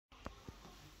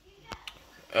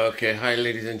Okay, hi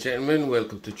ladies and gentlemen,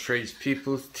 welcome to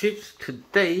Tradespeople's Tips.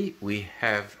 Today we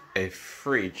have a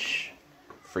freezer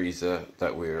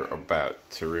that we're about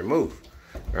to remove.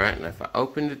 Alright, now if I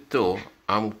open the door,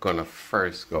 I'm gonna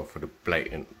first go for the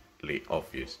blatantly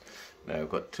obvious. Now we've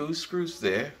got two screws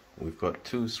there, we've got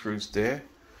two screws there,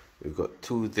 we've got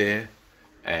two there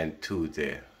and two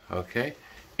there. Okay,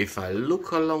 if I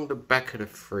look along the back of the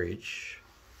fridge,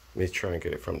 let me try and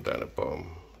get it from down the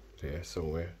bottom there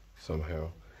somewhere, somehow.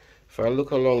 If I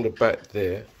look along the back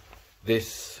there,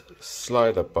 this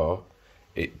slider bar,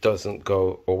 it doesn't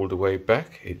go all the way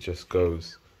back. It just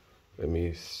goes, let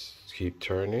me keep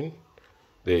turning.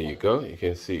 There you go. You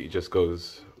can see it just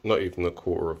goes not even a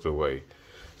quarter of the way.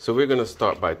 So we're going to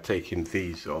start by taking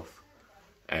these off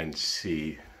and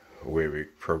see where we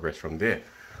progress from there.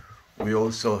 We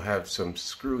also have some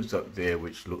screws up there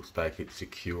which looks like it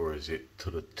secures it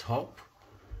to the top,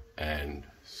 and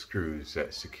screws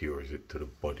that secures it to the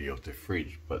body of the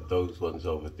fridge, but those ones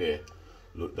over there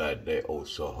look like they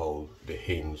also hold the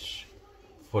hinge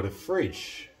for the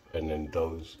fridge. And then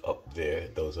those up there,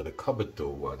 those are the cupboard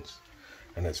door ones.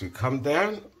 And as we come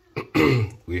down,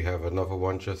 we have another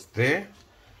one just there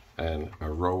and a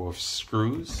row of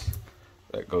screws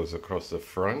that goes across the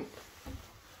front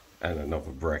and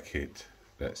another bracket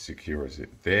that secures it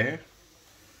there.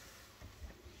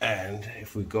 And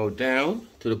if we go down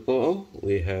to the bottom,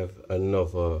 we have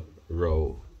another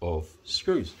row of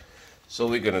screws. So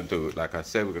we're going to do, like I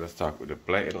said, we're going to start with the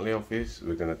blatantly obvious.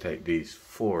 We're going to take these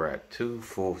 4 at 2,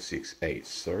 4, 6, 8,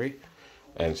 sorry,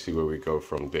 and see where we go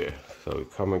from there. So we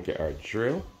come and get our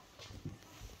drill.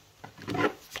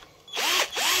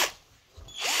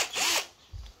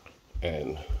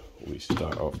 And we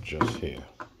start off just here.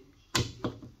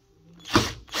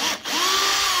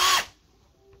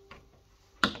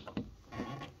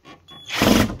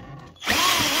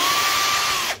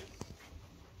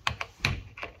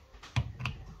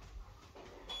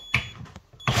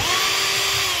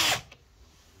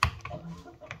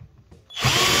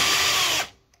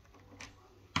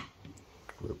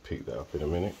 We'll pick that up in a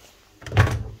minute.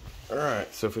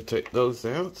 Alright, so if we take those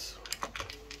out,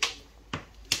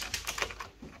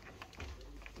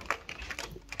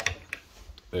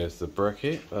 there's the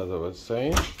bracket, as I was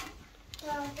saying.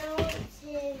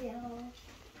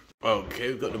 Okay,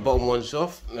 we've got the bottom ones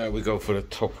off. Now we go for the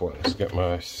top one. Let's get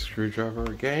my screwdriver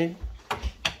again.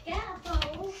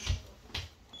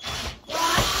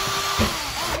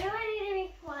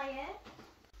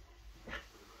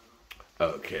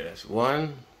 Okay, that's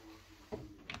one.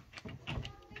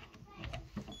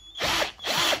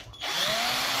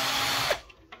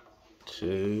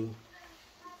 Two.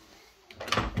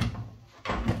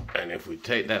 And if we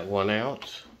take that one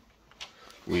out,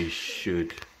 we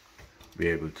should be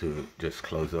able to just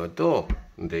close our door.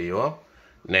 And there you are.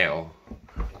 Now,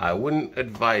 I wouldn't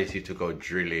advise you to go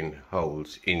drilling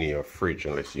holes in your fridge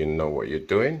unless you know what you're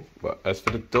doing. But as for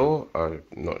the door, I'm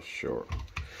not sure.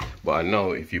 But I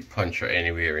know if you puncture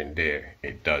anywhere in there,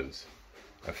 it does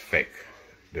affect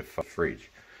the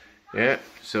fridge. Yeah,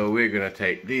 so we're going to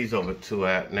take these other two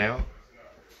out now.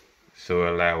 So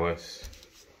allow us,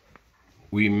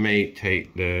 we may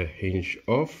take the hinge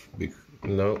off.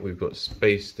 No, we've got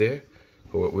space there.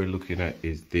 But what we're looking at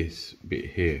is this bit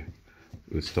here.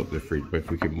 We'll stop the fridge, but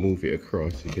if we can move it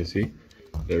across, you can see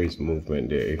there is movement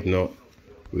there. If not,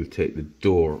 we'll take the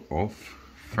door off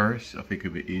first. I think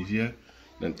it'll be easier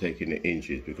than taking the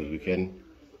hinges, because we can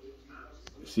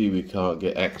see we can't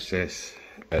get access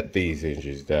at these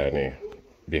hinges down here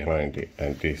behind it,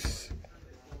 and this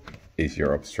is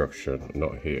your obstruction,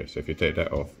 not here. So if you take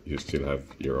that off, you still have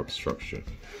your obstruction.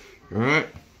 All right,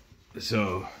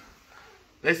 so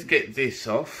let's get this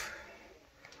off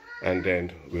and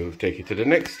then we'll take it to the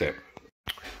next step.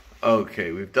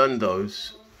 Okay, we've done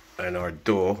those and our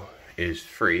door is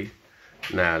free.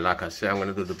 Now, like I said, I'm going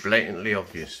to do the blatantly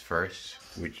obvious first,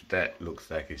 which that looks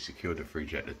like it secured the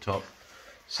fridge at the top.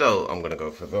 So I'm going to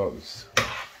go for those.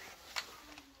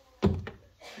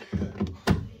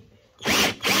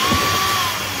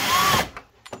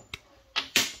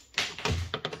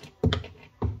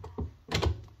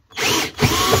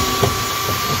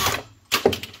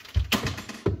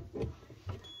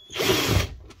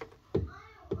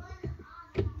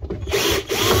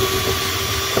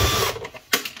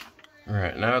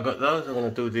 Alright, now I've got those, I'm going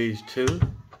to do these two.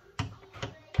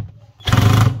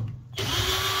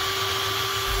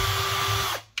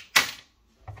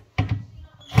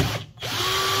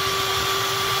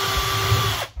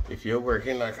 If you're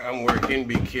working like I'm working,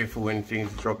 be careful when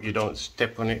things drop, you don't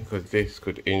step on it, because this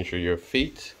could injure your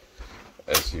feet.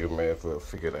 As you may have well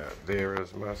figured out, there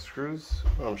is my screws.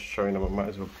 I'm showing them, I might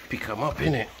as well pick them up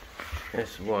in it.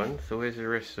 That's one. So where's the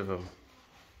rest of them?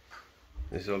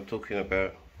 This is what I'm talking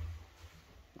about.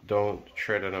 Don't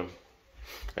tread on them.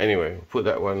 Anyway, put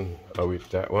that one with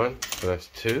that one. So that's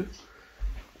two.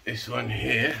 This one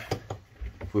here,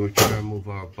 if we try and move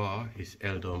our bar, is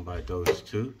held on by those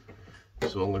two.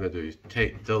 So what I'm going to do is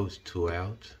take those two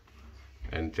out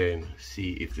and then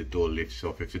see if the door lifts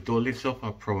off. If the door lifts off,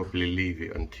 I'll probably leave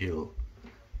it until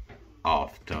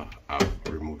after I've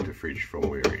removed the fridge from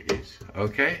where it is.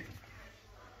 Okay?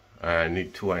 I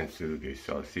need 2 hands to do this,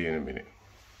 so I'll see you in a minute.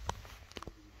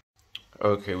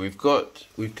 Okay, we've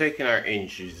taken our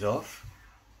hinges off,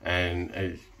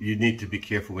 and you need to be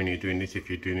careful when you're doing this if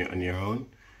you're doing it on your own,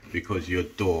 because your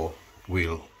door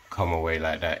will come away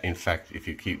like that. In fact, if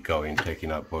you keep going,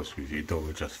 taking out both screws, your door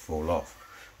will just fall off.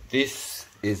 This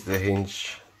is the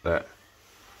hinge that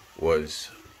was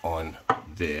on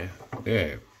there.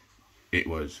 Yeah, it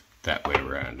was that way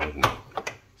around, wasn't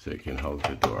it? So it can hold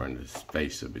the door and the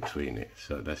spacer between it.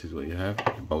 So this is what you have,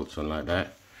 the bolts on like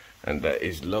that. And that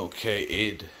is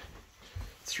located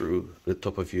through the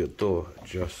top of your door,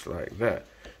 just like that.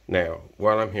 Now,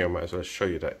 while I'm here, I might as well show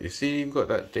you that. You see, you've got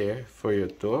that there for your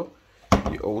door.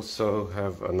 You also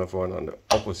have another one on the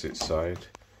opposite side.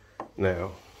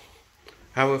 Now,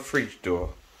 our fridge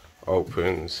door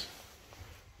opens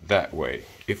that way.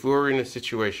 If we were in a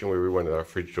situation where we wanted our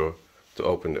fridge door to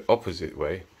open the opposite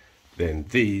way, then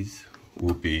these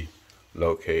will be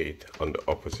located on the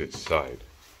opposite side,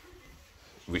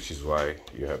 which is why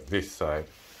you have this side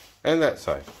and that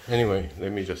side. Anyway,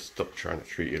 let me just stop trying to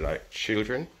treat you like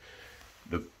children.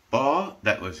 The bar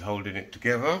that was holding it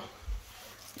together,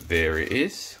 there it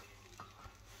is.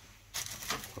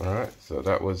 Alright, so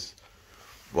that was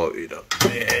bolted up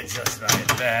there, just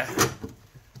like that.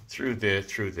 Through there,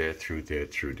 through there, through there,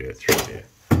 through there, through there.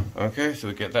 Okay, so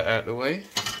we get that out of the way.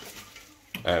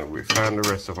 And we found the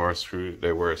rest of our screws.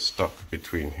 They were stuck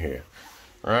between here.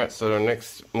 Alright, so the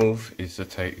next move is to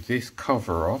take this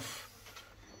cover off,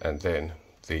 and then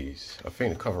these. I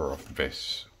think the cover off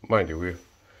best. Mind you, we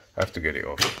have to get it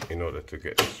off in order to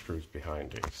get the screws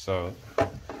behind it. So,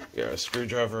 yeah, a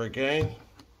screwdriver again.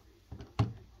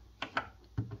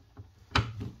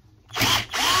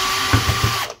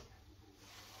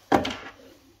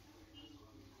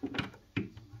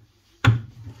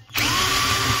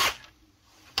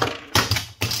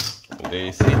 There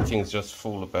you see, things just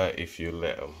fall about if you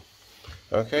let them.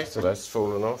 Okay, so that's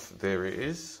fallen off. There it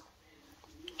is.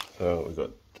 So we've got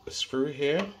a screw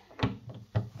here.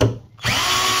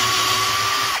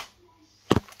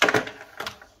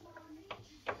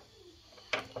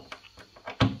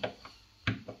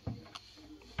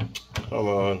 Come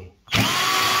on.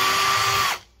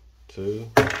 2.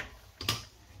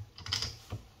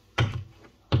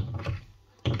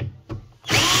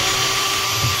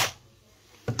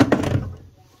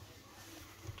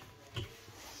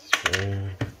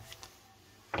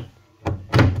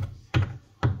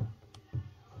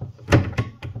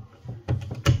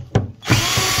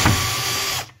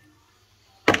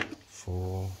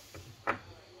 4.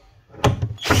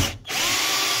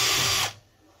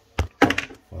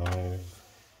 5.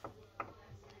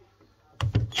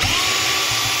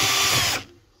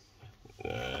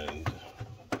 And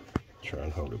try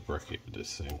and hold the bracket at the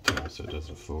same time so it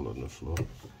doesn't fall on the floor.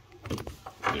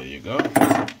 There you go.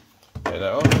 Get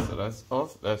that off. So that's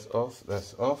off, that's off,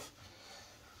 that's off.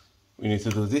 We need to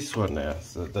do this one now.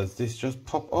 So does this just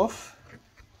pop off?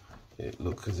 It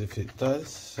looks as if it does,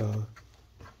 so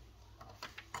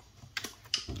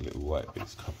little white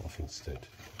bits come off instead.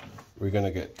 We're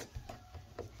gonna get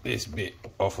this bit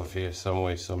off of here some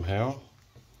way, somehow.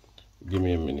 Give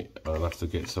me a minute. I'll have to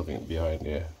get something behind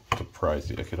there to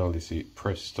prise it. I can only see it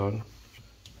pressed on.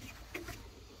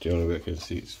 The only way I can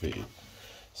see it's fitted.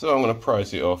 So I'm gonna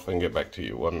prise it off and get back to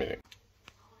you. 1 minute.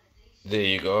 There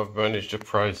you go. I've managed to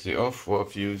prise it off. What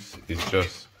I've used is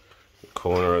just the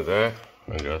corner of there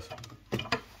and just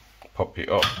pop it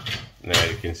up. Now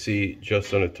you can see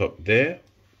just on the top there,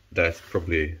 that's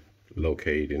probably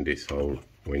located in this hole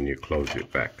when you close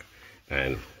it back,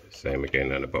 and same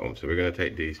again on the bottom. So we're going to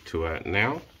take these two out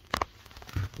now,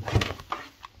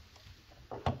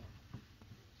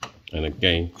 and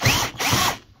again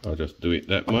I'll just do it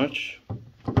that much,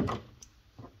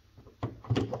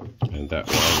 and that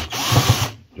one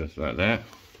just like that,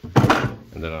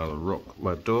 and then I'll rock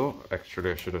my door.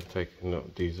 Actually I should have taken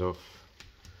these off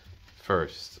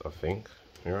first, I think.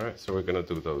 Alright, so we're going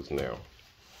to do those now.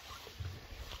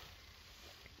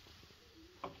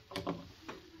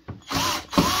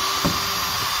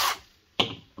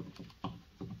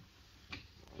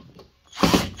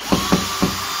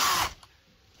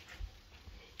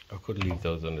 I could leave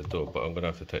those on the door, but I'm gonna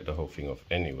have to take the whole thing off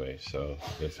anyway, so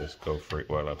let's just go for it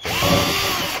while I've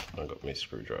got my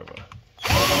screwdriver.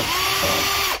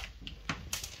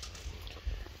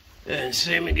 And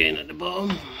same again at the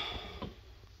bottom.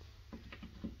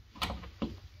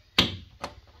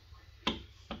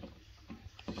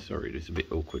 Sorry, this is a bit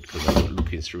awkward because I'm not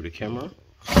looking through the camera.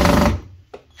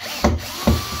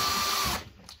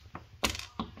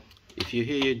 If you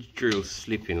hear your drill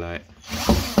slipping like,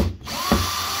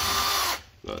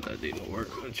 no, that didn't work.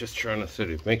 I'm just trying to set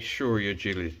it. Make sure your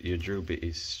drill bit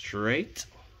is straight.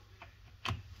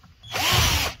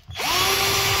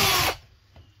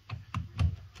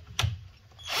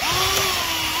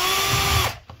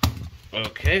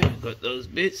 Okay, we've got those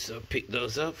bits. I'll pick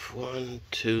those up. 1,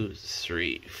 2,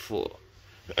 3, 4.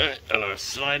 Alright, and our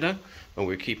slider, and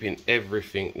we're keeping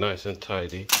everything nice and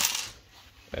tidy.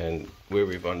 And where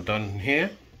we've undone here,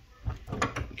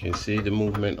 you can see the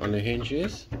movement on the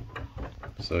hinges.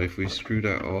 So if we screw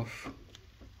that off,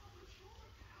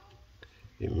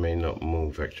 it may not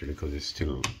move actually because it's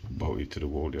still bolted to the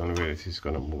wall. The only way this is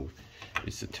going to move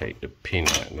is to take the pin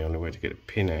out. And the only way to get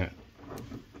the pin out,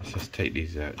 let's just take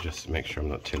these out just to make sure I'm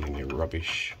not telling you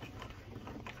rubbish.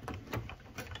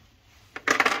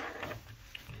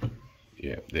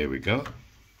 Yeah, there we go.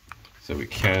 So we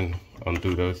can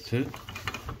undo those two.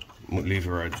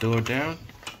 Lever our door down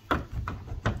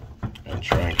and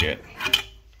try and get,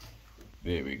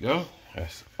 there we go,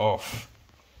 that's off.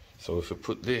 So if we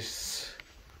put this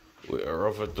with our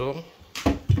other door,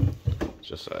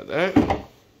 just like that,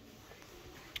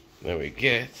 then we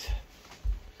get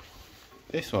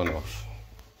this one off.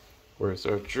 Where's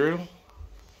our drill?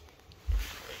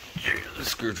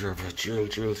 Screwdriver,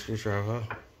 drill, screwdriver.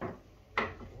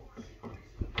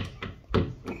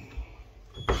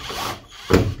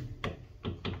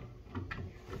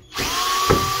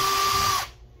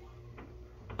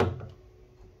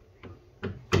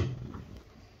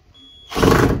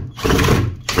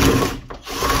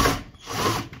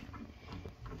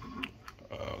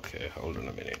 Hold on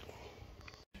a minute.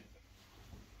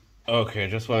 Okay, I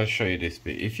just want to show you this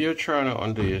bit. If you're trying to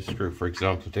undo your screw, for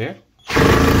example there,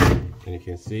 and you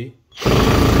can see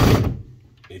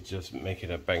it's just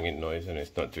making a banging noise and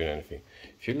it's not doing anything.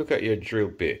 If you look at your drill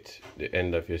bit, the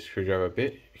end of your screwdriver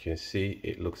bit, you can see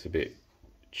it looks a bit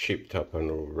chipped up and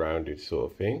all rounded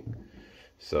sort of thing.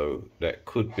 So that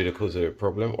could be the cause of the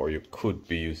problem, or you could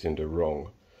be using the wrong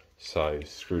size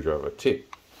screwdriver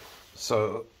tip.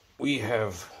 So we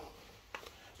have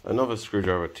another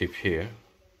screwdriver tip here,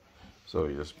 so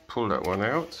you just pull that one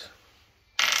out.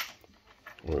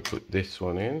 We'll put this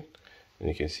one in, and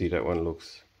you can see that one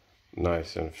looks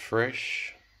nice and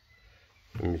fresh.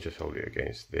 Let me just hold it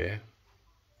against there.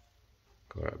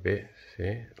 Go out a bit, see?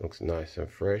 It looks nice and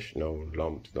fresh, no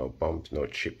lumps, no bumps, no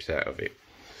chips out of it.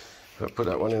 So put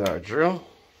that one in our drill,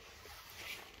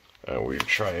 and we'll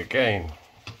try again.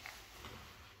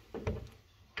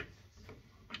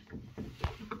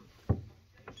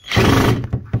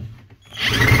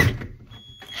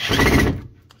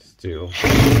 Still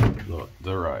not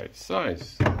the right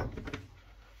size.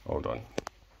 Hold on.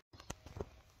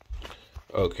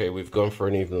 Okay, we've gone for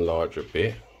an even larger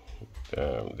bit.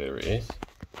 There it is.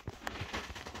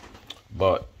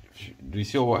 But do you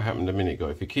see what happened a minute ago?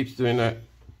 If it keeps doing that,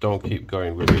 don't keep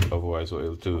going with it. Otherwise, what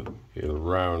it'll do, it'll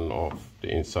round off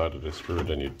the inside of the screw.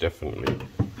 Then you definitely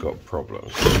got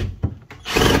problems.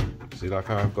 See, like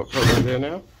how I've got problems there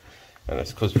now, and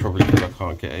that's probably because I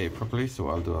can't get it properly. So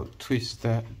what I'll do, I'll twist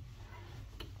that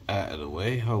out of the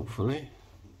way, hopefully.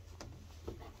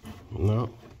 No,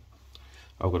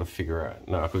 I've got to figure out.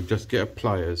 Now I could just get a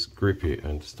pliers, grip it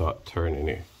and start turning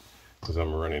it, because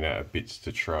I'm running out of bits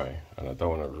to try and I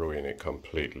don't want to ruin it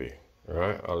completely.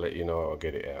 Right, I'll let you know how I'll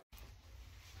get it out.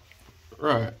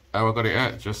 Right, how I got it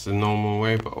out, just the normal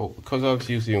way, but because I was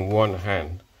using one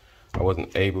hand, I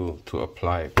wasn't able to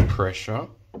apply pressure.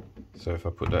 So if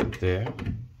I put that there,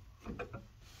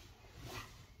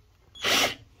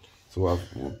 so what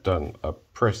I've done, I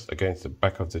pressed against the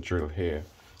back of the drill here,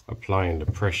 applying the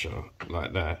pressure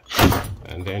like that,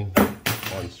 and then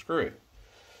unscrew it.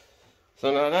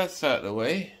 So now that's out of the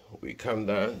way, we come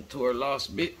down to our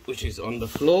last bit, which is on the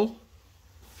floor,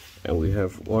 and we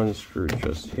have one screw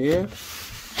just here,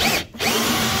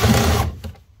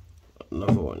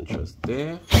 another one just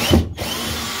there,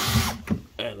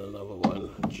 and another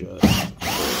one just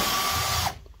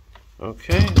there.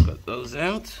 Okay, got those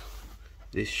out.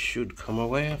 This should come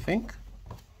away, I think.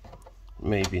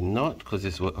 Maybe not, because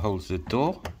this is what holds the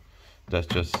door. That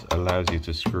just allows you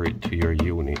to screw it to your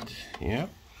unit. Yeah,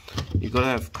 you gotta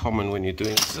have common when you're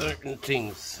doing certain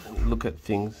things and look at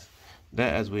things.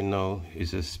 That, as we know,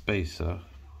 is a spacer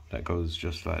that goes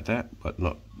just like that, but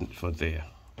not for there.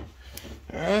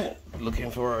 Alright, looking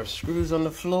for our screws on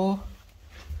the floor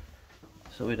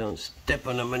so we don't step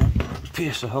on them and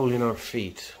pierce a hole in our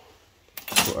feet.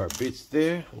 Put our bits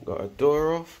there, got our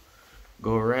door off,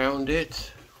 go around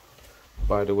it.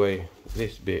 By the way,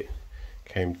 this bit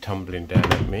came tumbling down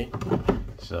at me,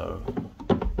 so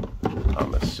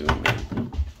I'm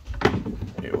assuming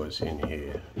it was in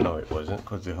here. No, it wasn't,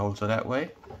 because the holes are that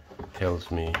way. Tells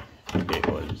me it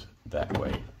was that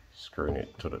way, screwing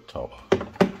it to the top.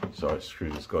 So our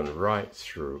screw has gone right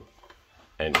through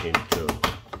and into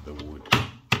the wood.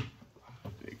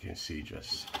 You can see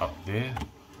just up there.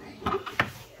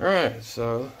 Alright,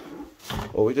 so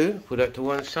what we do, put that to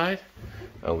one side,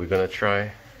 and we're going to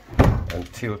try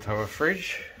and tilt our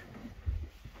fridge.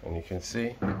 And you can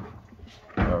see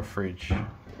our fridge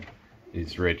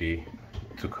is ready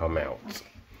to come out.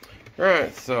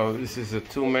 Right, so this is a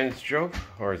two-man's job,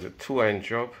 or is it two-hand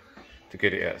job to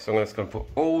get it out. So I'm just going to put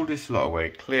all this lot away,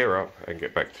 clear up, and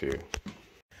get back to you.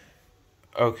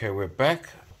 Okay, we're back.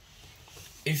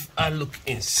 If I look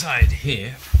inside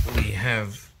here, we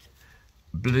have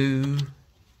blue,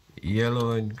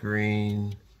 yellow and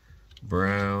green,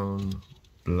 brown,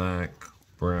 black,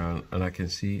 brown, and I can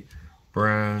see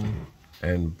brown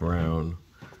and brown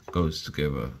goes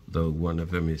together, though one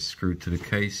of them is screwed to the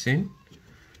casing,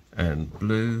 and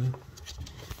blue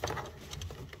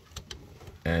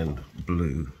and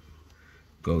blue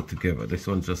go together. This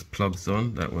one just plugs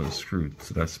on, that one's screwed,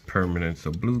 so that's permanent.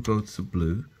 So blue goes to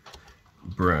blue,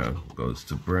 brown goes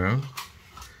to brown,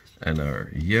 and our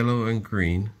yellow and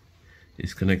green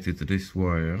is connected to this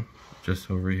wire just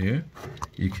over here.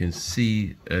 You can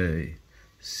see a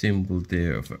symbol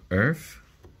there of earth.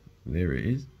 There it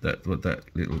is. That's what that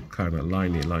little kind of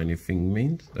liney thing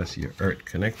means. That's your earth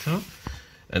connector.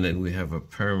 And then we have a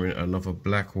permanent, another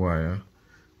black wire,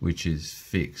 which is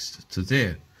fixed to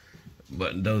there.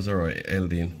 But those are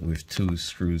held in with two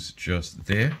screws just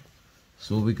there.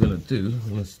 So what we're gonna do, I'm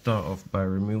gonna start off by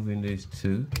removing these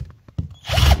two.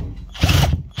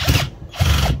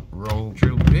 Wrong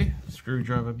drill bit,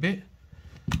 screwdriver bit.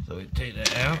 So we take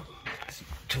that out, it's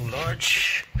too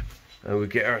large. And we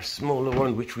get our smaller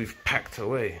one, which we've packed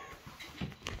away.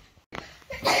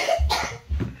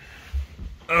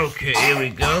 Okay, here we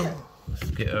go.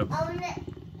 Let's get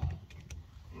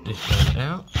this one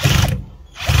out.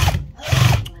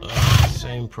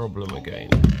 Same problem again.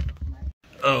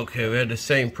 Okay, we had the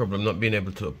same problem, not being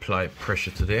able to apply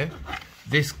pressure to there.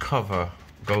 This cover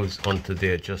goes onto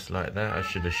there just like that. I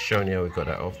should have shown you how we got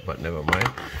that off, but never mind.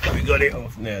 We got it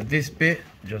off now. This bit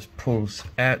just pulls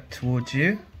out towards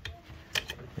you.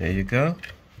 There you go.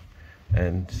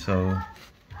 And so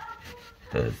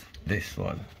does this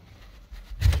one.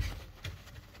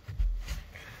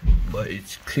 But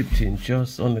it's clipped in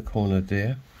just on the corner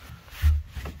there.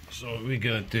 So what we're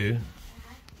gonna do,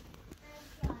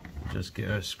 just get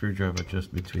our screwdriver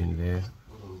just between there.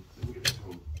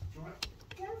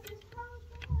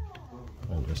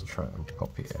 And just try and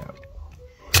pop it out.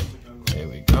 There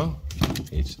we go,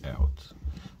 it's out.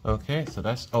 Okay, so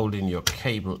that's holding your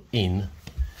cable in,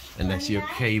 and that's your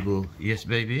cable, yes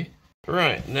baby?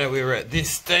 Right, now we're at this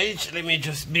stage. Let me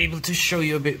just be able to show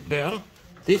you a bit better.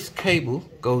 This cable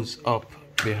goes up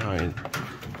behind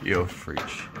your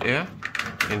fridge, yeah?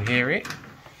 You can hear it?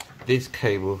 This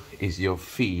cable is your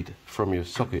feed from your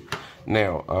socket.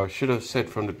 Now, I should have said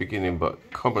from the beginning,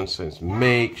 but common sense,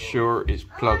 make sure it's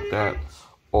plugged out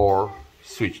or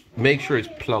switch. Make sure it's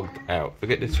plugged out.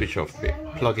 Forget the switch off bit,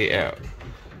 plug it out.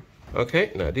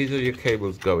 Okay, now these are your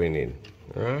cables going in,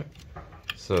 all right?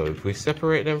 So if we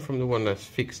separate them from the one that's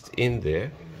fixed in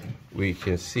there, we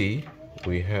can see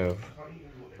we have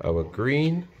our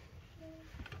green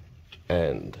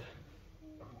and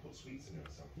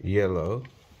yellow,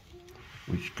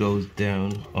 which goes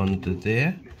down under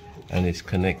there and is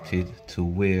connected to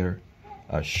where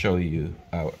I show you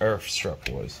our earth strap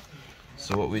was.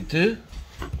 So what we do,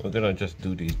 we're gonna just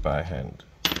do these by hand.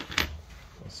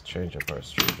 Let's change up our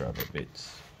screwdriver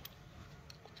bits.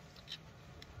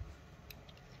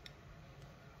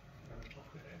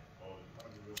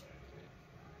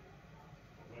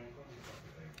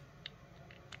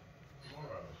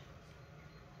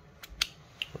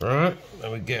 Right,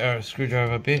 then we get our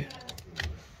screwdriver bit,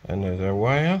 and there's our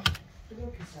wire,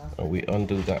 and we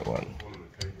undo that one,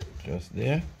 just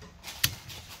there.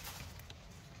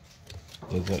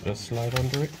 Does that just slide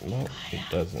under it? No, it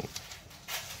doesn't.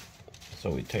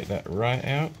 So we take that right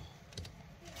out,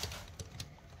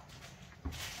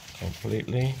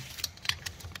 completely.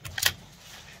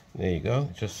 There you go,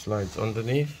 it just slides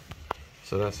underneath.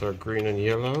 So that's our green and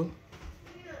yellow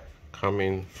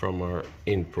coming from our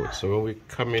input. So when we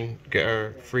come in, get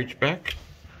our fridge back,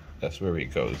 that's where it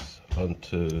goes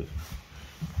onto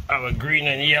our green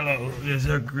and yellow. There's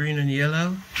our green and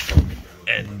yellow,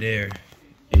 and there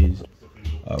is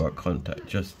our contact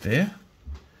just there.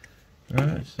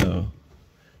 Right, so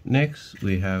next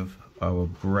we have our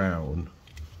brown,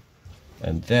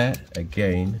 and that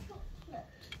again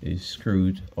is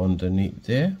screwed underneath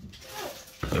there.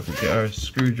 So if we get our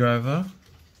screwdriver,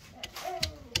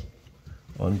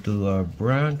 undo our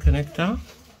brown connector,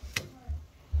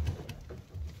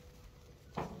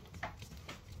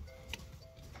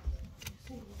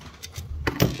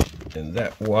 and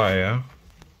that wire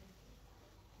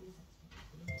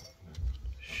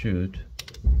should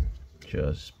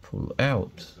just pull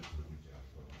out.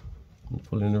 I'm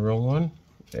pulling the wrong one.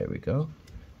 There we go.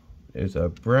 There's our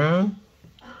brown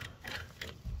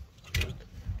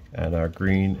and our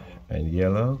green and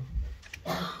yellow.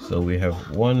 So we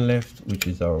have one left, which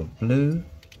is our blue,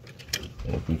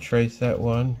 and if we trace that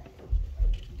one,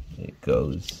 it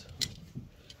goes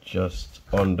just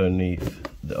underneath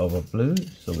the other blue.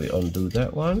 So we undo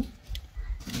that one.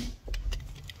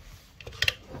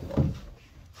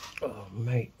 Oh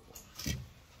mate,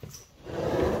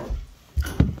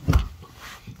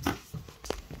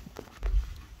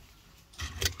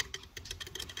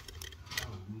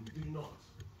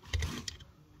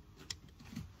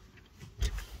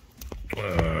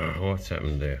 what's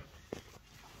happened there?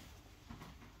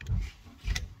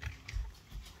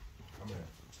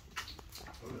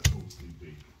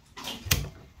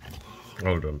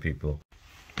 Hold on, people.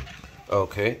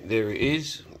 Okay, there it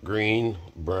is, green,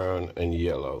 brown, and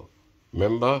yellow.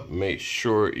 Remember, make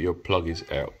sure your plug is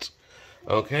out.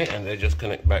 Okay, and they just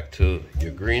connect back to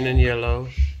your green and yellow,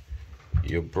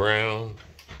 your brown,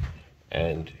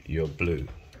 and your blue.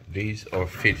 These are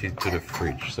fitted to the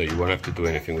fridge, so you won't have to do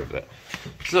anything with that.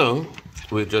 So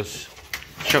we'll just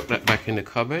chuck that back in the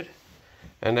cupboard,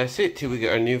 and that's it till we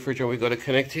get our new fridge, and we got to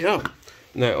connect it up.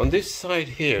 Now on this side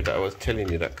here that I was telling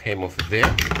you that came off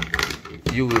there,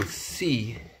 you will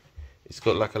see it's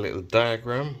got like a little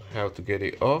diagram how to get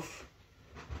it off,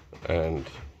 and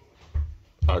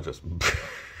I just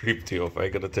ripped it off. I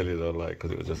ain't gonna tell you that lie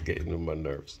because it was just getting on my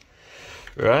nerves,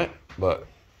 right? But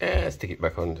let's stick it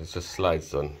back on. It just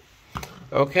slides on.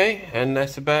 Okay, and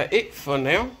that's about it for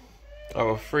now.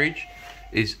 Our fridge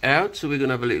is out, so we're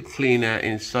gonna have a little clean out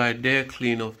inside there,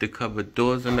 clean off the cupboard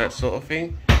doors and that sort of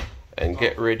thing, and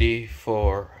get ready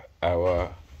for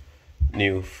our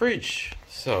new fridge.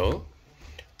 So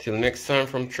till next time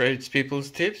from Tradespeople's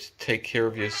Tips, take care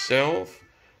of yourself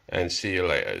and see you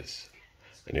later.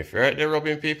 And if you're out there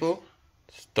robbing people,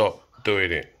 stop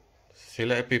doing it. See you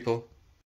later, people.